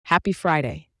Happy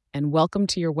Friday, and welcome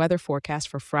to your weather forecast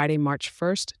for Friday, March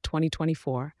 1st,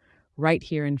 2024, right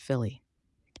here in Philly.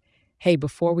 Hey,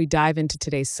 before we dive into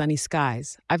today's sunny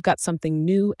skies, I've got something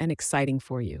new and exciting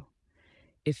for you.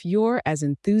 If you're as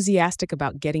enthusiastic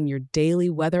about getting your daily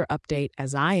weather update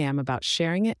as I am about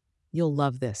sharing it, you'll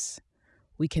love this.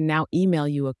 We can now email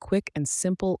you a quick and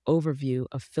simple overview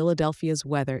of Philadelphia's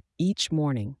weather each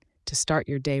morning to start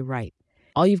your day right.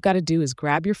 All you've got to do is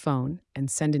grab your phone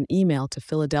and send an email to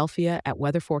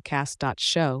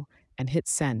philadelphia@weatherforecast.show and hit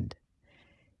send.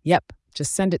 Yep,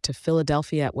 just send it to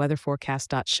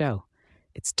philadelphia@weatherforecast.show.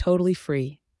 It's totally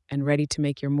free and ready to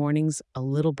make your mornings a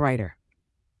little brighter.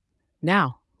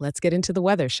 Now, let's get into the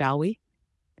weather, shall we?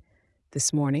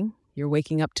 This morning, you're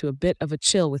waking up to a bit of a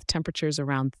chill with temperatures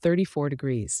around 34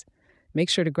 degrees. Make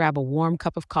sure to grab a warm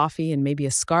cup of coffee and maybe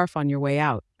a scarf on your way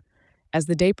out. As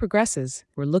the day progresses,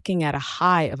 we're looking at a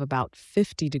high of about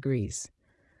 50 degrees.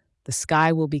 The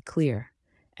sky will be clear,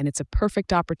 and it's a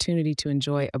perfect opportunity to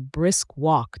enjoy a brisk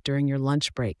walk during your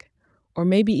lunch break, or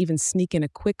maybe even sneak in a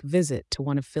quick visit to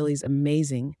one of Philly's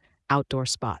amazing outdoor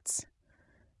spots.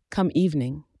 Come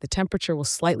evening, the temperature will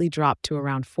slightly drop to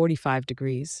around 45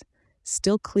 degrees,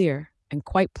 still clear and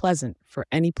quite pleasant for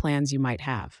any plans you might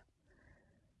have.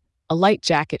 A light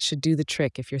jacket should do the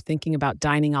trick if you're thinking about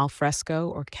dining al fresco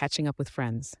or catching up with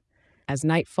friends. As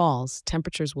night falls,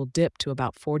 temperatures will dip to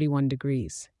about 41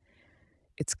 degrees.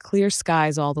 It's clear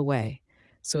skies all the way,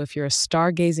 so if you're a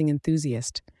stargazing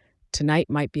enthusiast, tonight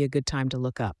might be a good time to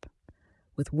look up.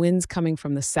 With winds coming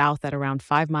from the south at around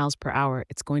 5 miles per hour,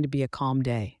 it's going to be a calm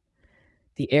day.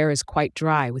 The air is quite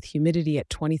dry with humidity at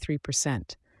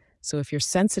 23%, so if you're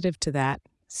sensitive to that,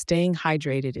 staying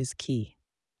hydrated is key.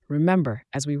 Remember,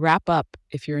 as we wrap up,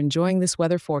 if you're enjoying this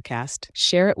weather forecast,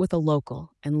 share it with a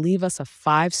local and leave us a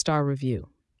 5-star review.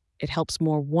 It helps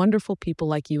more wonderful people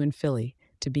like you in Philly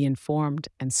to be informed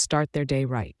and start their day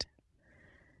right.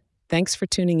 Thanks for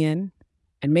tuning in,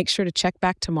 and make sure to check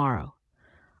back tomorrow.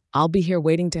 I'll be here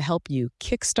waiting to help you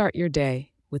kickstart your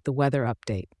day with the weather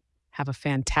update. Have a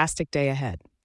fantastic day ahead.